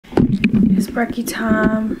It's brekkie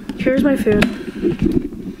time. Here's my food.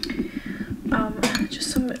 Just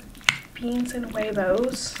some beans and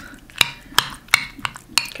huevos.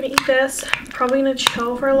 Gonna eat this. Probably gonna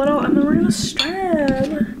chill for a little, and then we're gonna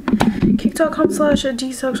stream.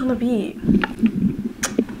 Kick.com/DEMISUX on the beat.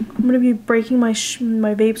 I'm gonna be breaking my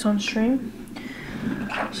vapes on stream,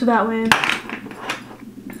 so that way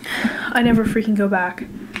I never freaking go back.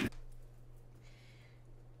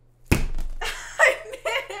 I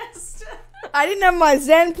missed. I didn't have my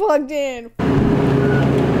Zen plugged in.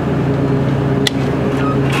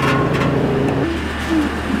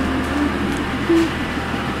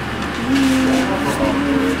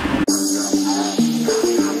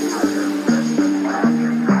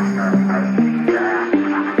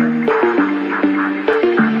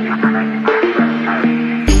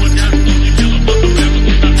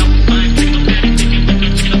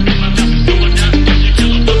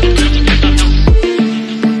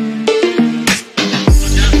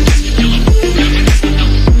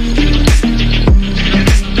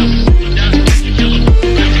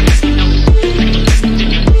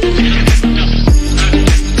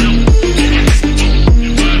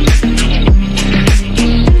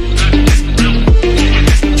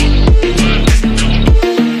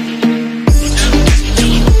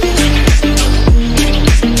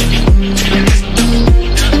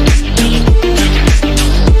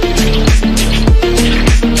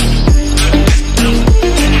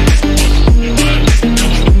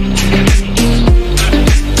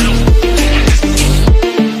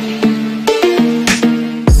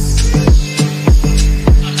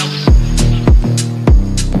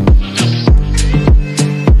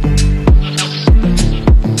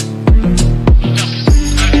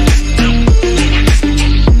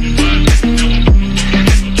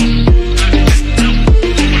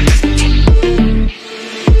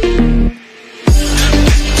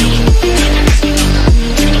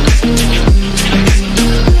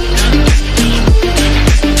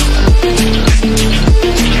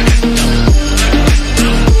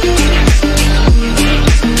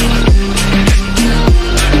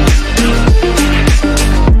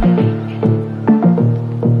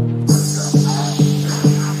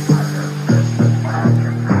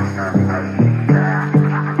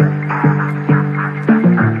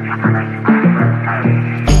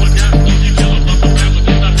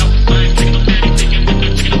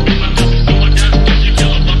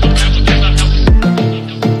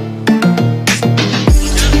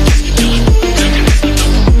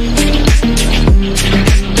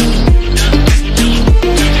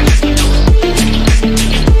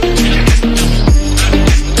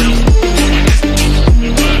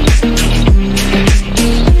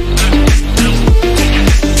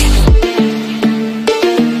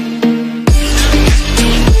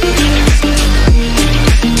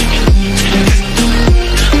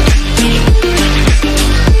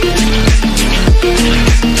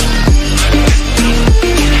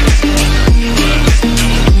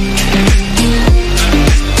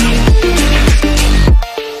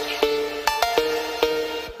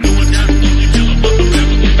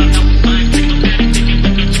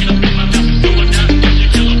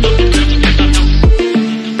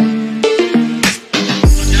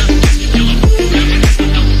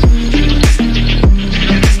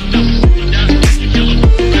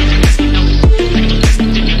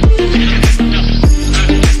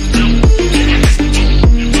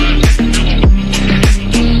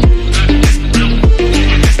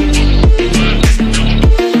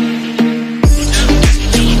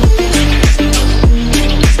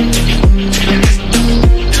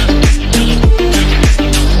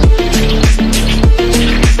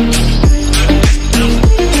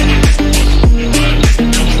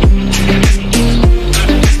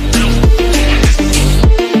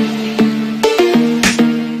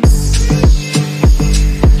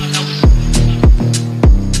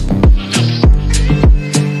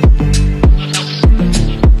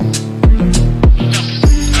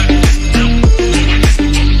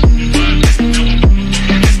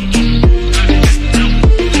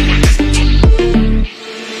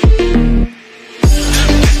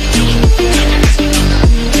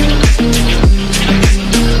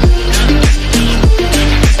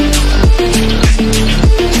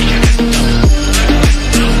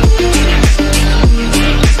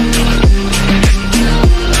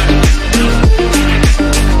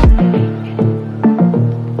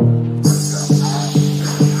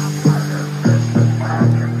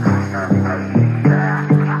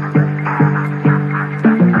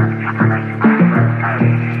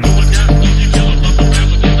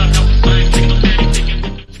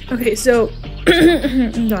 Okay, so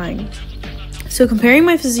I'm dying. So comparing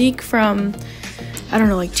my physique from, I don't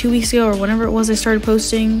know, like 2 weeks ago or whenever it was I started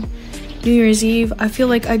posting New Year's Eve, I feel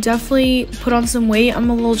like I definitely put on some weight. I'm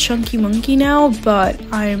a little chunky monkey now, but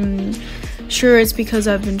I'm sure it's because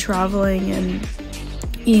I've been traveling and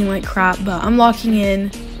eating like crap, but I'm locking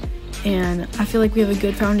in and I feel like we have a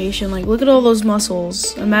good foundation. Like, look at all those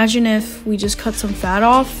muscles. Imagine if we just cut some fat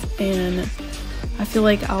off, and I feel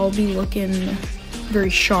like I'll be looking very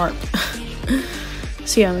sharp.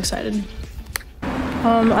 So yeah, I'm excited.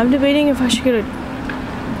 I'm debating if I should get a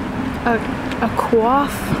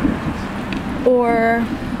coif or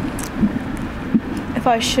if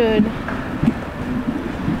I should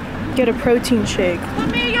get a protein shake.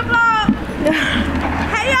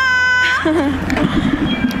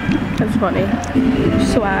 That's funny.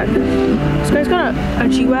 Swag. This guy's got a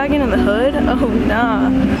G-Wagon in the hood? Oh, nah.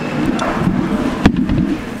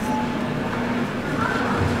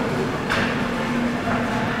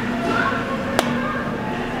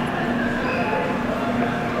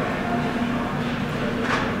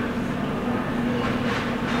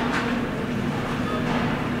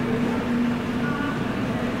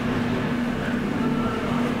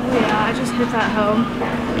 I just hit that hoe.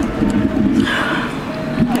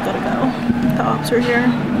 I gotta go. The ops are here.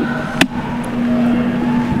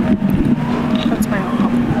 That's my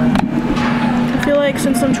op. I feel like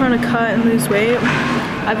since I'm trying to cut and lose weight,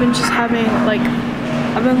 I've been just having, like,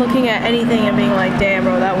 I've been looking at anything and being like, damn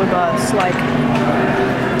bro, that would bust. Like,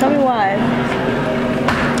 tell me why.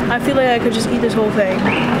 I feel like I could just eat this whole thing.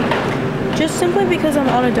 Just simply because I'm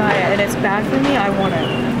on a diet and it's bad for me, I want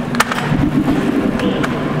it.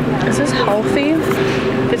 This is healthy.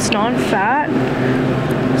 It's non-fat.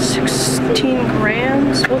 16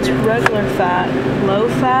 grams. What's regular fat? Low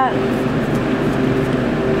fat?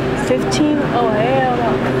 15? Oh hell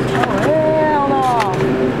no. Oh hell no.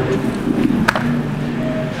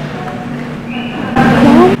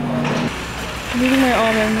 I'm eating my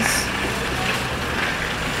almonds.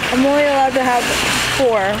 I'm only allowed to have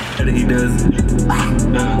 4. He does.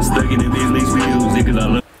 Stuck in the business music 'cause I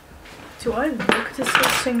love. Do I look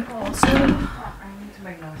disgusting also?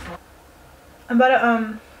 I'm about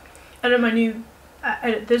to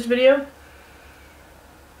edit this video. It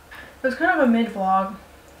was kind of a mid vlog,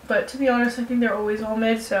 but to be honest, I think they're always all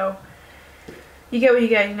mid, so you get what you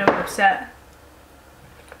get, you never upset.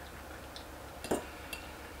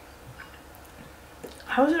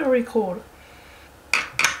 How is it already cold?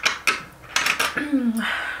 I'm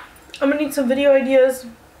gonna need some video ideas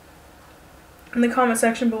in the comment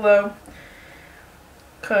section below,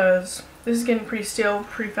 because this is getting pretty stale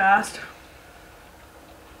pretty fast.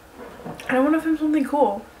 And I want to film something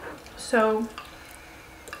cool, so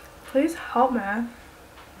please help me. I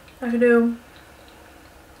could do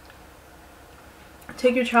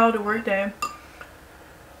take your child to work day,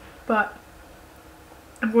 but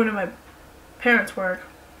I'm going to my parents' work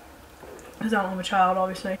because I don't have a child,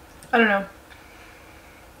 obviously. I don't know.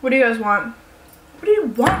 What do you guys want? What do you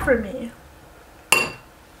want from me? I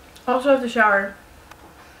also have to shower.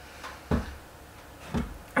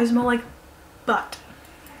 I smell like butt.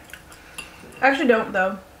 I actually don't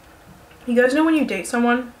though. You guys know when you date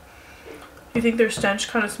someone, you think their stench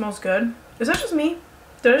kind of smells good? Is that just me?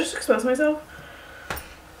 Did I just expose myself?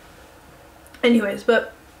 Anyways,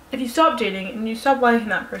 but if you stop dating and you stop liking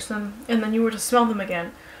that person and then you were to smell them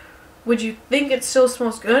again, would you think it still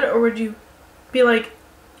smells good, or would you be like,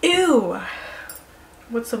 ew?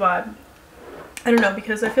 What's the vibe? I don't know,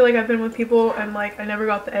 because I feel like I've been with people and like I never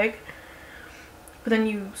got the ick. But then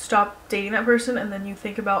you stop dating that person and then you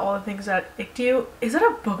think about all the things that icked you. Is that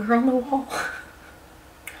a booger on the wall?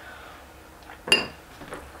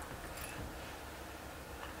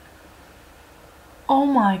 Oh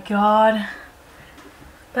my god.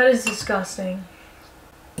 That is disgusting.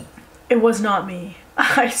 It was not me.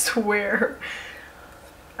 I swear.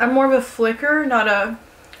 I'm more of a flicker, not a...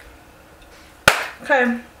 Okay,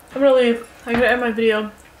 I'm gonna leave. I gotta end my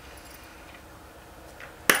video.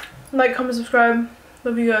 Like, comment, subscribe.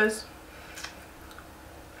 Love you guys.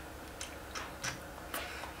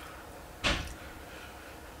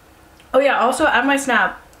 Oh yeah, also add my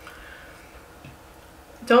Snap.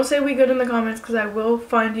 Don't say we good in the comments because I will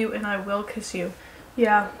find you and I will kiss you.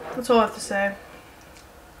 Yeah, that's all I have to say.